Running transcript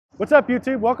What's up,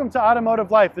 YouTube? Welcome to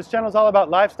Automotive Life. This channel is all about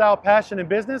lifestyle, passion, and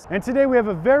business. And today we have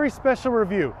a very special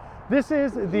review. This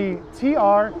is the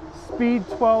TR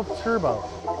Speed12 Turbo.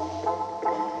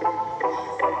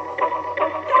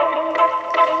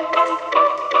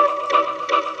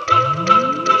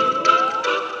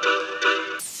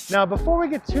 Now, before we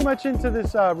get too much into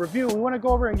this review, we want to go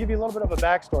over and give you a little bit of a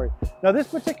backstory. Now, this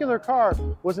particular car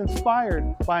was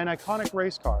inspired by an iconic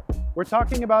race car. We're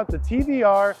talking about the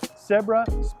TVR Zebra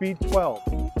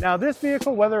Speed12. Now, this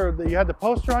vehicle, whether you had the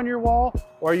poster on your wall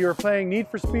or you were playing Need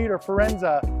for Speed or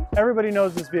Forenza, everybody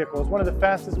knows this vehicle. It's one of the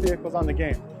fastest vehicles on the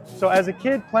game. So as a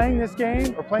kid playing this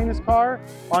game or playing this car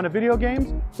on a video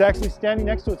games to actually standing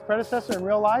next to its predecessor in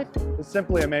real life is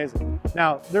simply amazing.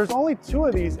 Now, there's only 2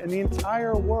 of these in the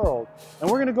entire world,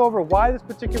 and we're gonna go over why this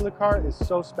particular car is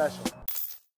so special.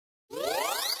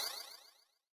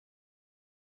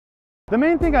 The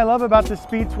main thing I love about this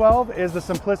Speed12 is the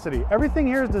simplicity. Everything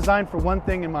here is designed for one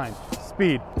thing in mind: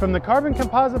 speed. From the carbon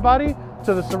composite body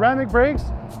to the ceramic brakes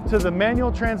to the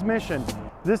manual transmission,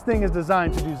 this thing is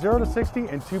designed to do 0 to 60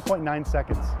 in 2.9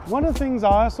 seconds. One of the things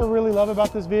I also really love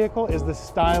about this vehicle is the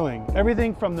styling.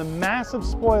 Everything from the massive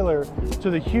spoiler to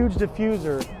the huge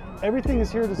diffuser, everything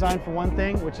is here designed for one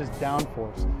thing, which is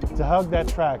downforce, to hug that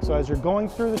track. So as you're going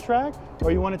through the track,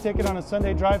 or you want to take it on a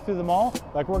Sunday drive through the mall,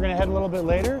 like we're going to head a little bit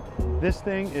later, this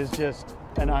thing is just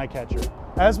an eye catcher.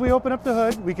 As we open up the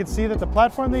hood, we can see that the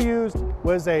platform they used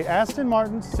was a Aston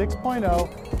Martin 6.0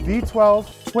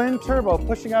 V12 twin turbo,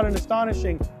 pushing out an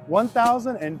astonishing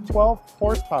 1,012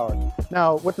 horsepower.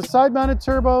 Now, with the side-mounted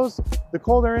turbos, the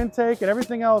cold air intake, and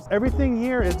everything else, everything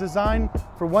here is designed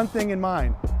for one thing in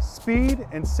mind: speed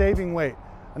and saving weight.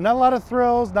 And not a lot of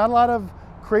thrills, not a lot of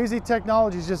crazy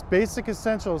technologies, just basic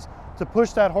essentials to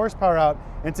push that horsepower out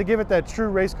and to give it that true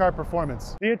race car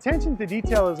performance. The attention to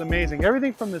detail is amazing.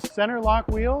 Everything from the center lock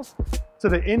wheels to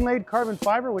the inlaid carbon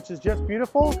fiber, which is just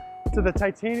beautiful, to the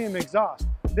titanium exhaust.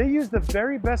 They use the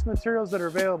very best materials that are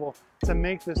available to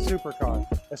make this supercar,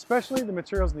 especially the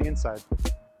materials on the inside.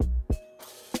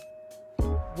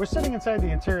 We're sitting inside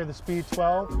the interior of the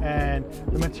Speed12, and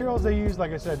the materials they use,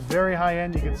 like I said, very high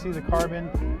end. You can see the carbon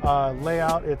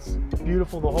layout. It's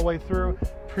beautiful the whole way through.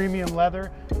 Premium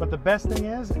leather, but the best thing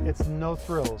is it's no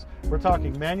thrills. We're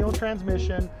talking manual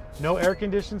transmission, no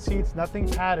air-conditioned seats, nothing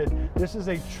padded. This is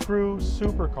a true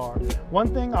supercar. One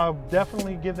thing I'll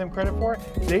definitely give them credit for: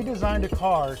 they designed a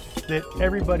car that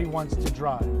everybody wants to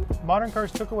drive. Modern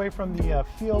cars took away from the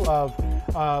feel of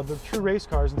the true race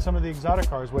cars and some of the exotic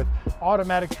cars with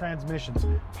automatic transmissions,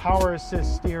 power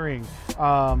assist steering,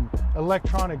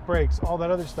 electronic brakes, all that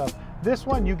other stuff. This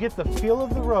one, you get the feel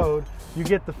of the road, you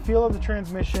get the feel of the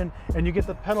transmission, and you get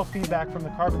the pedal feedback from the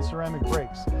carbon ceramic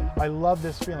brakes. I love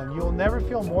this feeling. You'll never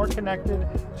feel more connected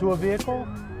to a vehicle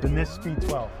than this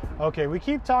Speed12. Okay, we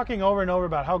keep talking over and over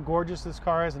about how gorgeous this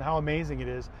car is and how amazing it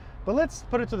is, but let's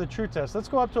put it to the true test. Let's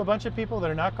go up to a bunch of people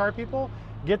that are not car people,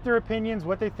 get their opinions,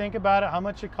 what they think about it, how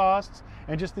much it costs,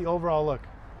 and just the overall look.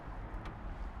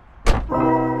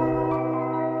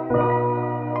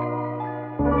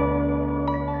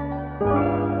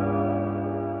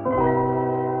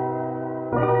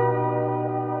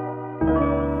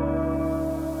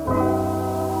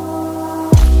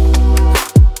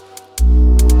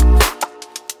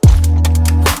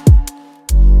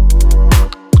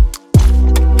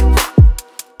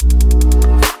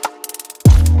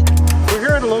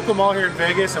 Mall here in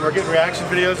Vegas, and we're getting reaction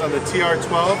videos on the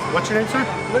TR12. What's your name, sir?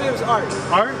 My name is Art.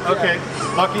 Art? Okay.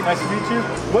 Yeah. Lucky, nice to meet you.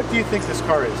 What do you think this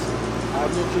car is? I'm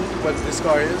looking what this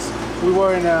car is. We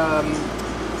were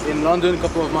in London a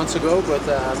couple of months ago, but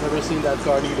I've never seen that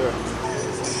car either.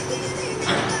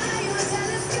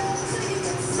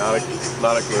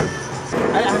 Not a clue.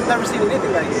 I've never seen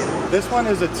anything like it. This one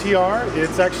is a TR.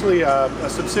 It's actually a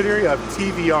subsidiary of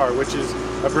TVR, which is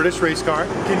a British race car.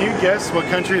 Can you guess what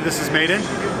country this is made in?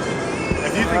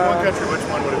 If you think one country, which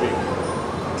one would it be?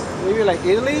 Maybe like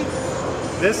Italy?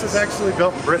 This is actually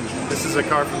built in Britain. This is a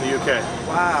car from the UK.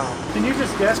 Wow. Can you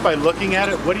just guess by looking at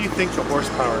it, what do you think the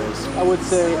horsepower is? I would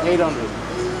say 800.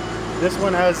 This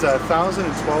one has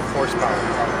 1,012 horsepower.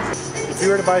 If you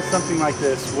were to buy something like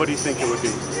this, what do you think it would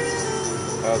be?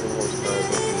 1,000 horsepower.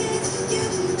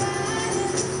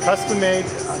 Custom made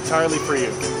entirely for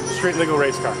you. Straight legal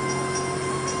race car.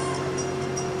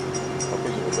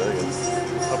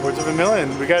 Upwards of $1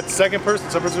 million. We got second person,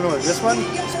 upwards of $1 million. This one,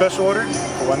 special order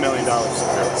for $1 million.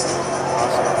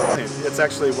 Awesome. It's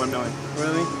actually $1 million.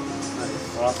 Really?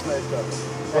 Nice. Awesome. Nice stuff.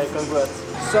 Hey, congrats.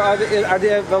 So are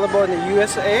they available in the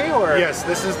USA or? Yes,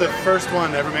 this is the first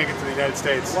one to ever make it to the United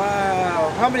States.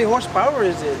 Wow. How many horsepower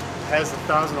is it? It has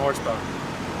 1,000 horsepower.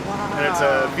 And it's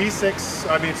a V6,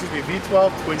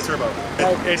 V12 twin turbo.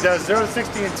 It does 0 to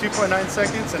 60 in 2.9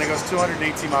 seconds, and it goes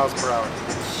 218 miles per hour.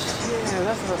 Yeah,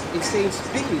 that's an insane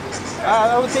speed.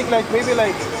 I would think maybe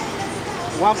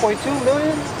 1.2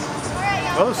 million.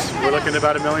 Close. We're looking at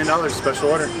about $1 million special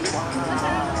order.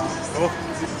 Cool.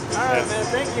 All right, man.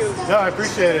 Thank you. No, I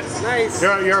appreciate it. Nice.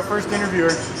 You're our first interviewer.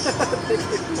 Thank you.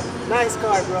 Nice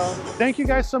car, bro. Thank you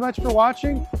guys so much for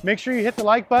watching. Make sure you hit the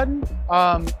like button.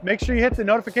 Make sure you hit the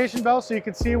notification bell so you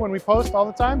can see when we post all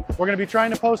the time. We're going to be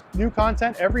trying to post new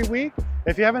content every week.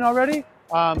 If you haven't already,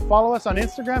 follow us on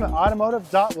Instagram at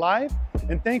automotive.live.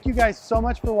 And thank you guys so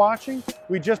much for watching.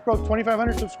 We just broke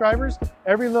 2,500 subscribers.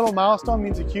 Every little milestone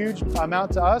means a huge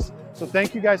amount to us. So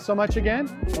thank you guys so much again,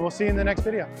 and we'll see you in the next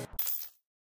video.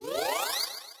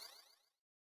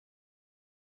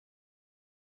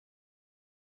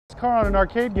 This car on an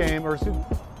arcade game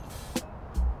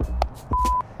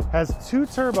has 2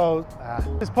 turbos.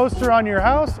 This poster on your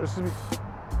house, or excuse me,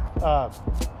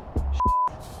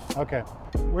 okay.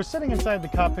 We're sitting inside the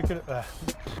cockpit.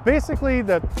 Basically,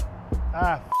 one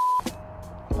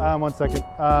second.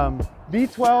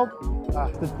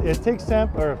 V12, it takes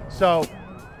so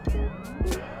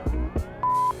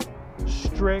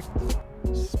strict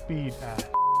speed.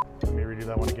 Let me redo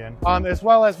that one again. As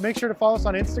well as make sure to follow us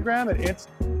on Instagram at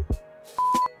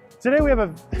Today we have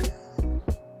a,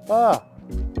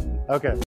 okay.